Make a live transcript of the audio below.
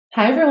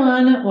Hi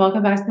everyone,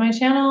 welcome back to my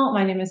channel.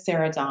 My name is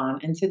Sarah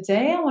Dawn, and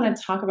today I want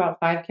to talk about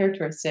 5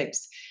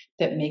 characteristics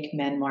that make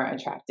men more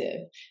attractive.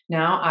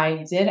 Now,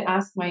 I did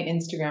ask my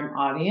Instagram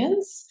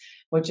audience,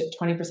 which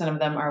 20% of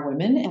them are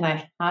women, and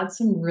I had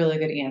some really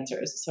good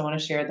answers. So I want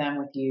to share them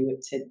with you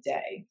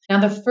today.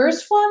 Now, the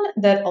first one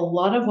that a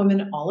lot of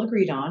women all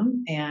agreed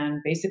on,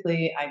 and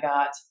basically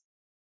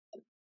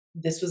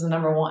this was the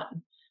number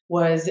one,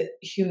 was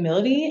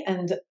humility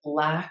and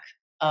lack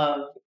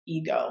of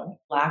ego,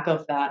 lack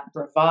of that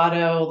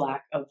bravado,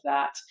 lack of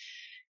that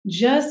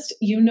just,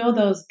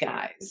 those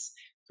guys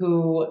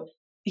who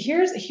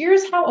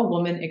here's how a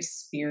woman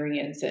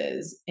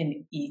experiences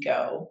an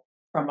ego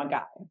from a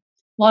guy. A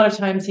lot of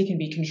times he can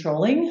be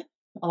controlling.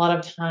 A lot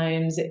of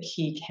times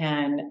he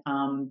can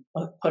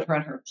put her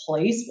in her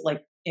place, but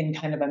like in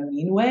kind of a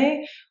mean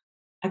way.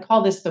 I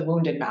call this the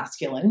wounded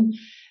masculine.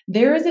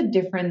 There is a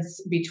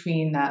difference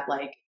between that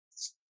like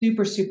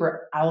super,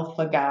 super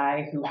alpha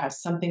guy who has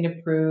something to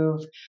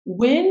prove.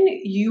 When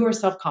you are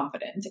self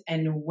confident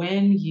and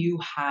when you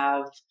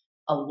have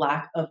a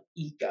lack of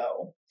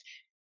ego,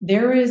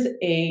 there is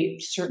a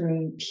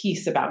certain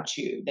piece about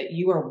you that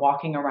you are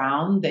walking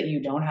around that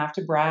you don't have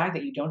to brag,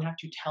 that you don't have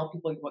to tell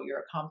people what your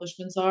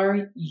accomplishments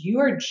are. You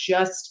are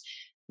just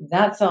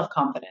that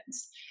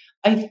self-confidence.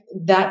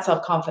 That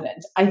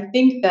self-confidence. I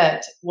think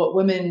that what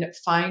women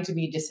find to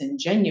be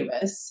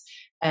disingenuous,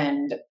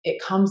 and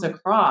it comes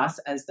across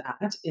as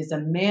that, is a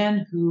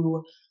man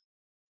who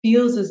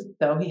feels as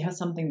though he has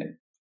something to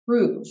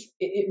prove.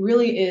 It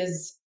really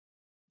is,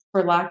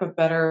 for lack of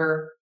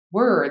better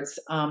words,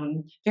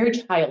 very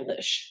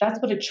childish. That's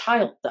what a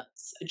child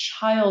does. A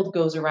child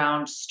goes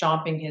around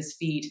stomping his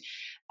feet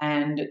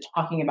and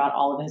talking about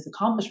all of his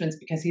accomplishments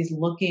because he's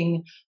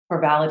looking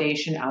for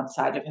validation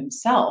outside of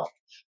himself.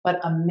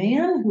 But a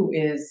man who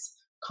is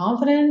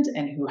confident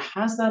and who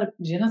has that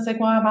je ne sais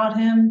quoi about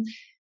him,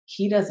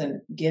 he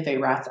doesn't give a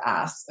rat's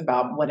ass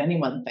about what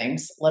anyone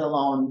thinks, let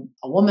alone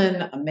a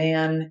woman, a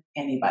man,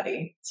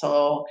 anybody.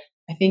 So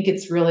I think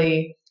it's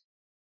really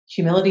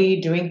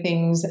humility, doing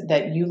things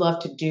that you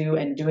love to do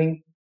and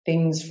doing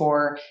things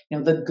for,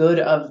 the good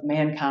of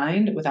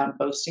mankind without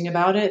boasting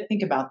about it.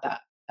 Think about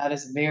that. That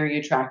is very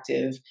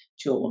attractive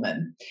to a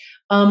woman.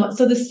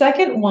 So the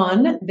second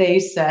one they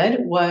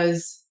said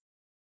was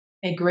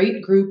a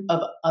great group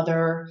of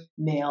other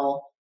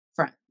male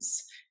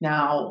friends.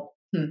 Now,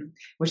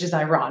 which is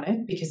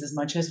ironic because as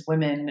much as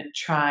women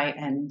try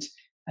and,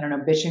 I don't know,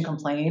 bitch and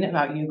complain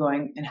about you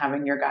going and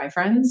having your guy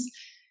friends,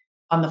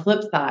 on the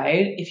flip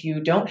side, if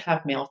you don't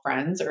have male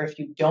friends or if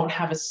you don't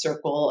have a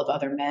circle of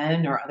other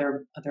men or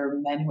other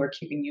men who are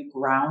keeping you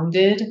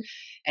grounded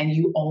and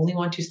you only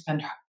want to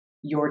spend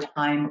your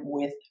time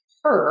with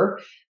her,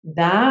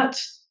 that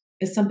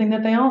is something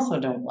that they also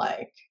don't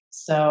like.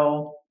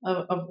 So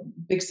a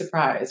big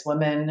surprise,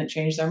 women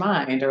change their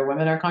mind or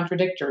women are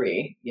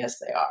contradictory. Yes,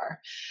 they are.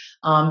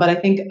 But I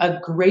think a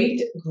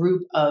great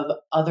group of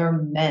other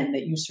men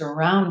that you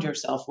surround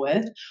yourself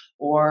with,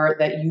 or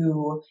that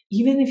you,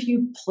 even if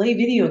you play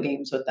video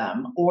games with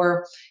them,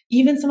 or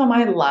even some of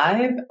my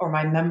live or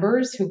my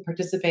members who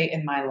participate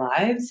in my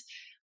lives,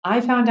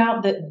 I found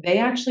out that they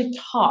actually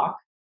talk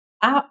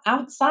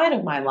outside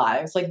of my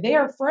lives. Like they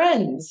are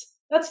friends.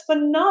 That's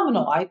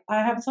phenomenal. I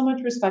have so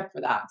much respect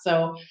for that.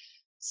 So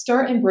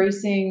start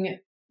embracing,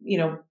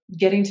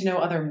 getting to know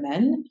other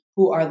men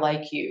who are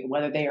like you,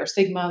 whether they are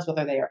sigmas,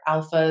 whether they are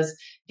alphas.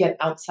 Get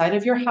outside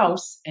of your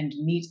house and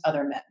meet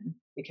other men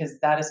because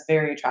that is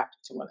very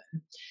attractive to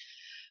women.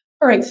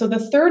 All right. So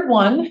the third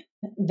one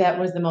that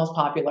was the most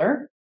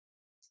popular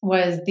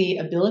was the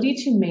ability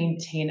to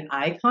maintain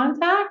eye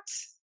contact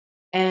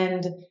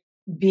and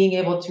being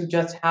able to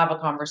just have a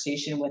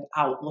conversation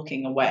without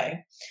looking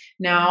away.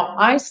 Now,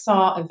 I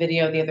saw a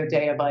video the other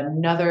day of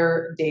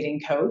another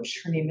dating coach.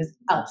 Her name is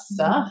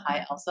Elsa.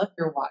 Hi, Elsa, if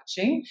you're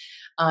watching.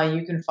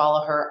 You can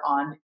follow her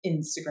on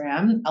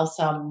Instagram.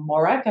 Elsa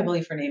Morek, I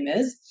believe her name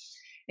is.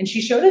 And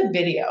she showed a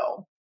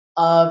video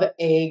of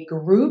a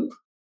group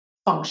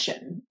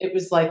function. It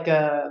was like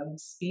a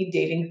speed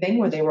dating thing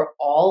where they were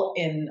all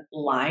in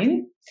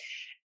line.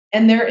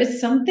 And there is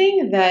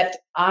something that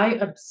I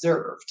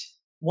observed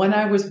when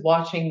I was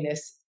watching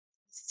this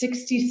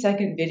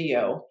 60-second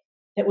video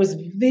that was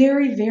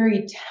very,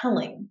 very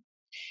telling.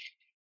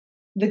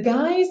 The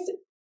guys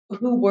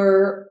who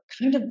were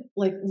kind of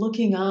like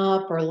looking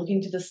up or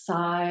looking to the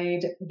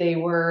side, they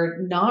were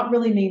not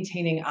really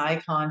maintaining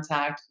eye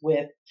contact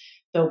with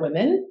the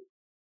women.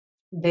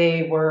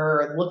 They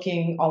were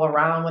looking all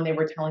around when they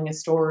were telling a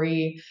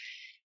story.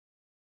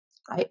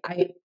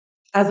 I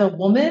as a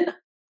woman,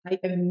 I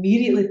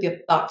immediately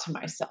thought to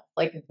myself,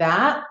 like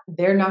that,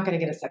 they're not going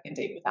to get a second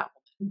date with that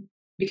woman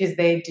because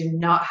they do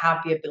not have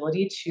the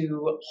ability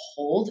to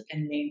hold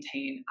and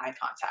maintain eye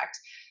contact.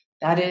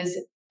 That is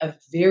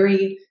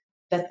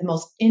that's the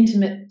most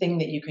intimate thing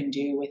that you can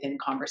do within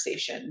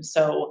conversation.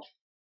 So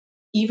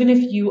even if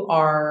you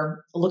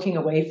are looking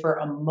away for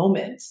a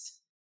moment,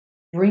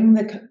 bring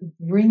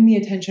the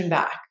attention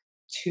back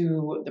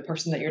to the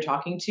person that you're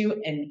talking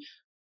to and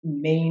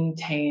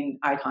maintain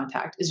eye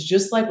contact. It's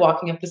just like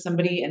walking up to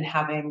somebody and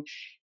having,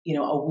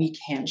 a weak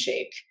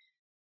handshake.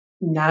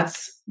 And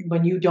that's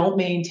when you don't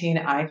maintain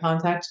eye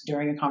contact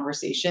during a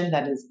conversation,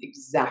 that is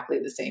exactly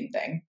the same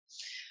thing.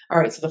 All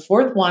right, so the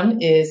fourth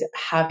one is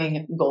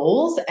having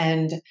goals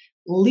and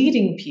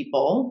leading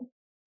people,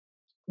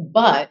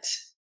 but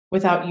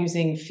without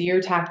using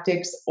fear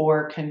tactics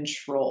or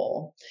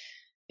control.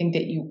 I think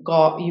that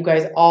you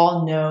guys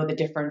all know the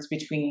difference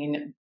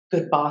between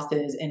good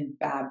bosses and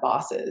bad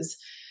bosses.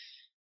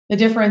 The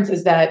difference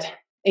is that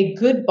a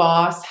good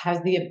boss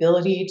has the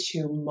ability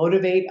to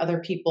motivate other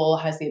people,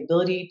 has the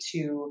ability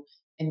to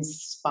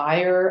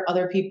inspire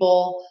other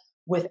people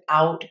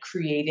without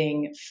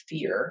creating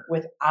fear,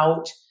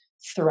 without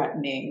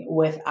threatening,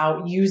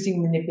 without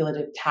using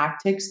manipulative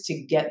tactics to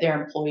get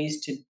their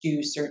employees to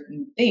do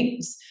certain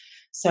things.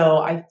 So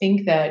I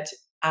think that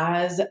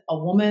as a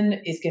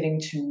woman is getting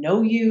to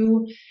know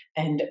you,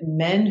 and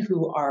men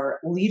who are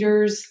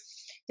leaders,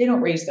 they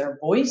don't raise their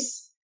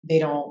voice, they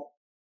don't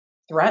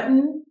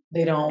threaten,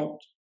 they don't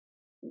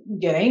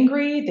get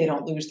angry, they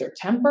don't lose their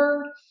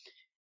temper,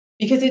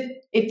 because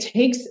it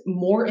takes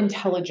more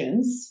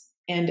intelligence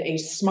and a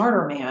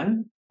smarter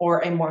man or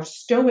a more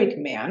stoic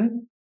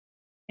man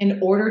in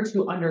order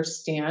to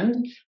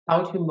understand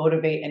how to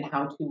motivate and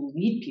how to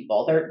lead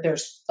people.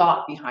 There's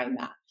thought behind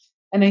that.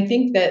 And I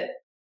think that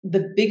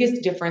the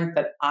biggest difference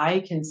that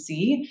I can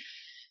see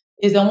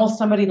is almost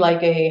somebody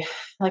like a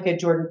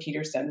Jordan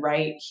Peterson,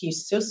 right?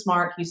 He's so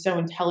smart, he's so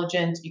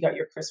intelligent. You got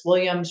your Chris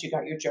Williams, you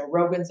got your Joe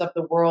Rogans of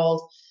the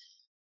world.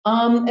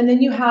 And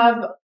then you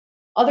have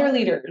other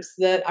leaders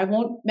that I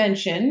won't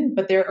mention,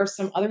 but there are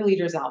some other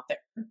leaders out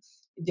there,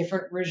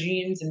 different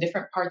regimes in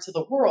different parts of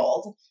the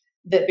world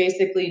that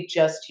basically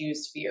just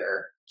use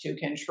fear to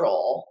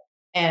control.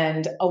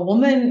 And a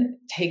woman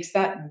takes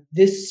that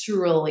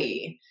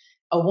viscerally.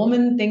 A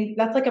woman thinks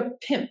that's like a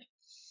pimp.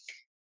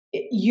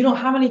 You don't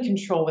have any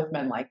control with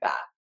men like that.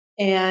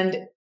 And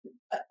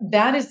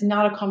that is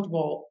not a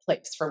comfortable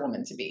place for a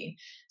woman to be.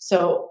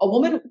 So a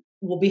woman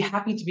will be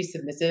happy to be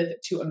submissive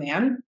to a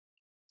man,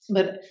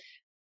 but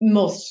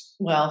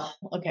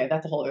okay,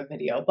 that's a whole other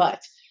video.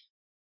 But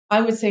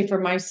I would say for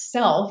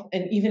myself,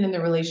 and even in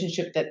the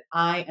relationship that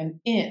I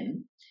am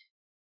in,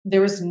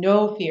 there was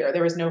no fear,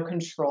 there was no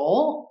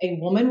control. A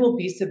woman will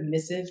be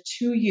submissive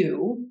to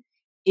you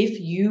if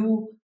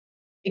you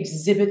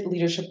exhibit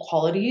leadership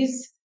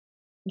qualities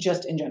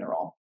just in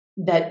general.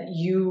 That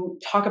you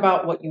talk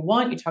about what you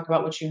want, you talk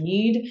about what you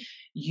need,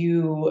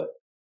 you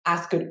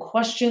ask good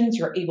questions,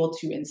 you're able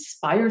to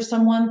inspire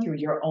someone through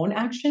your own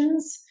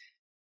actions.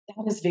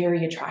 That is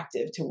very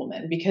attractive to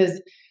women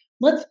because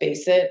let's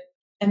face it,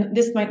 and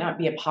this might not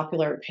be a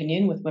popular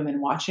opinion with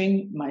women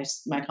watching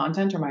my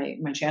content or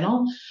my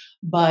channel,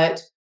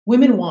 but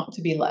women want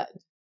to be led.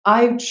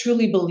 I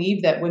truly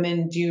believe that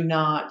women do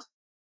not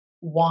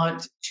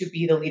want to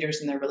be the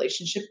leaders in their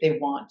relationship. They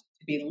want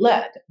to be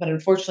led. But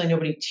unfortunately,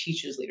 nobody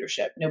teaches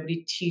leadership.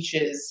 Nobody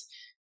teaches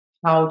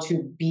how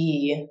to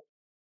be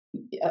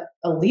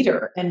a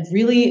leader. And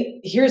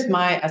really, here's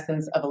my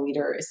essence of a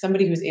leader is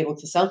somebody who's able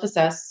to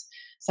self-assess,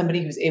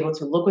 somebody who's able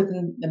to look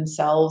within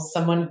themselves,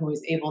 someone who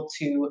is able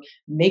to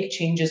make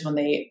changes when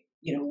they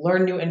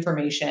learn new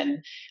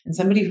information, and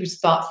somebody who's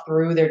thought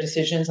through their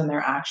decisions and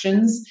their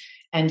actions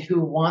and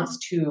who wants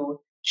to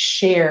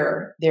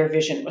share their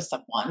vision with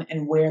someone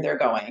and where they're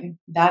going.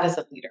 That is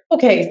a leader.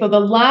 Okay, so the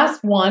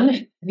last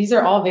one, these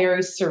are all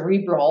very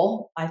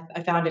cerebral.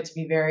 I found it to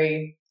be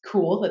very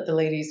cool that the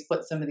ladies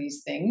put some of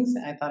these things.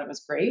 I thought it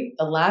was great.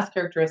 The last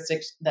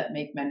characteristics that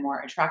make men more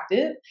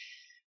attractive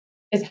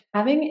is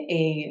having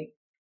a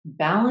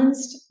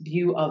balanced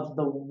view of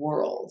the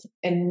world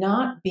and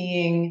not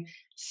being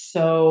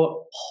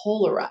so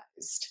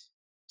polarized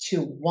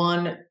to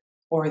one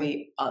or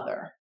the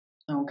other.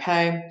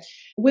 Okay.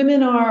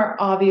 Women are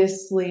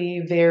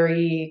obviously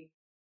very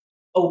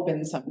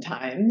open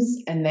sometimes,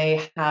 and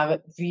they have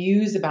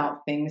views about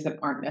things that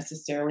aren't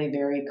necessarily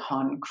very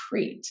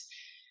concrete.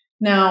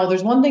 Now,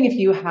 there's one thing if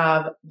you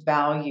have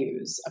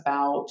values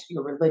about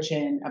your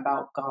religion,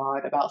 about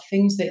God, about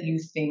things that you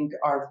think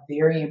are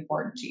very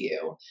important to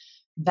you.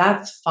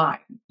 That's fine.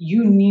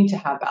 You need to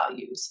have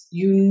values.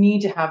 You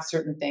need to have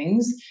certain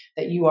things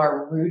that you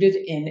are rooted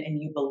in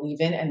and you believe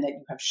in and that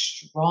you have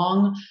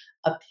strong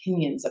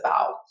opinions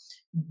about.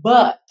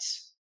 But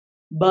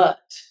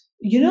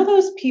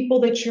those people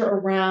that you're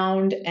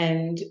around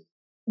and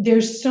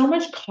there's so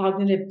much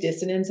cognitive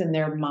dissonance in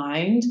their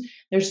mind.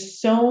 There's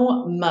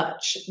so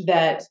much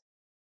that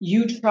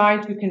you try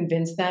to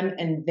convince them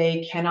and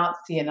they cannot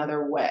see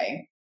another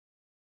way.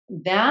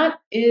 That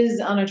is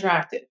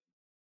unattractive.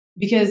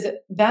 Because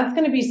that's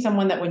going to be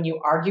someone that when you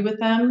argue with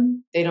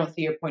them, they don't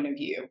see your point of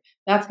view.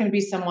 That's going to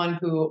be someone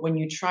who, when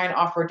you try and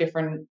offer a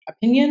different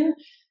opinion,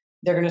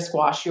 they're going to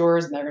squash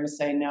yours and they're going to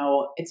say,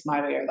 no, it's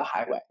my way or the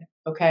highway.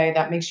 Okay.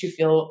 That makes you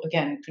feel,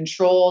 again,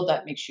 controlled.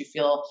 That makes you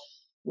feel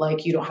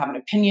like you don't have an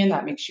opinion.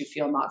 That makes you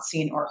feel not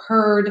seen or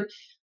heard.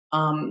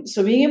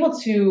 So being able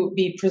to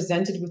be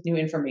presented with new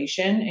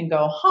information and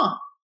go,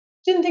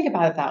 didn't think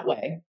about it that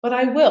way, but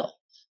I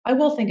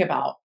will think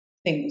about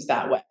things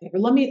that way. Or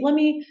let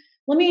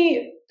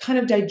me kind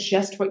of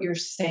digest what you're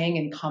saying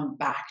and come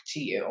back to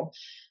you.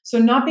 So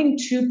not being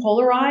too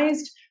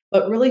polarized,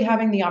 but really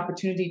having the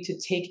opportunity to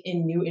take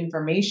in new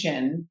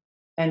information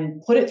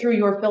and put it through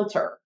your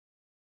filter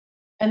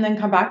and then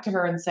come back to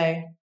her and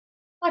say,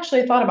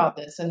 actually, I thought about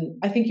this and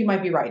I think you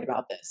might be right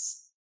about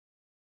this.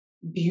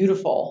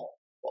 Beautiful.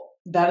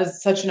 That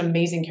is such an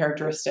amazing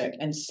characteristic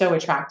and so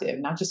attractive,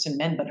 not just in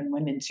men, but in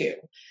women too.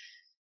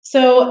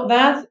 So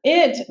that's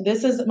it.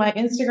 This is my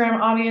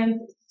Instagram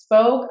audience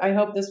spoke. I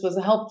hope this was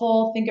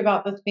helpful. Think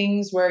about the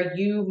things where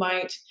you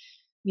might,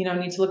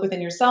 need to look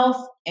within yourself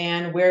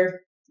and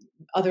where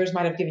others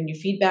might have given you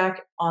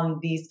feedback on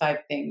these 5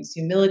 things: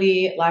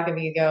 humility, lack of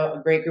ego,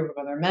 a great group of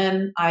other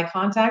men, eye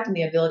contact and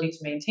the ability to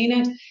maintain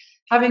it,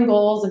 having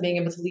goals and being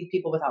able to lead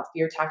people without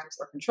fear, tactics,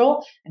 or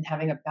control, and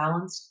having a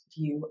balanced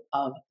view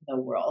of the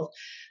world.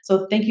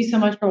 So thank you so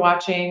much for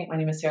watching. My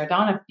name is Sarah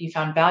Dawn. If you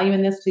found value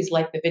in this, please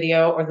like the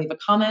video or leave a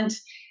comment,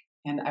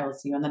 and I will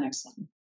see you on the next one.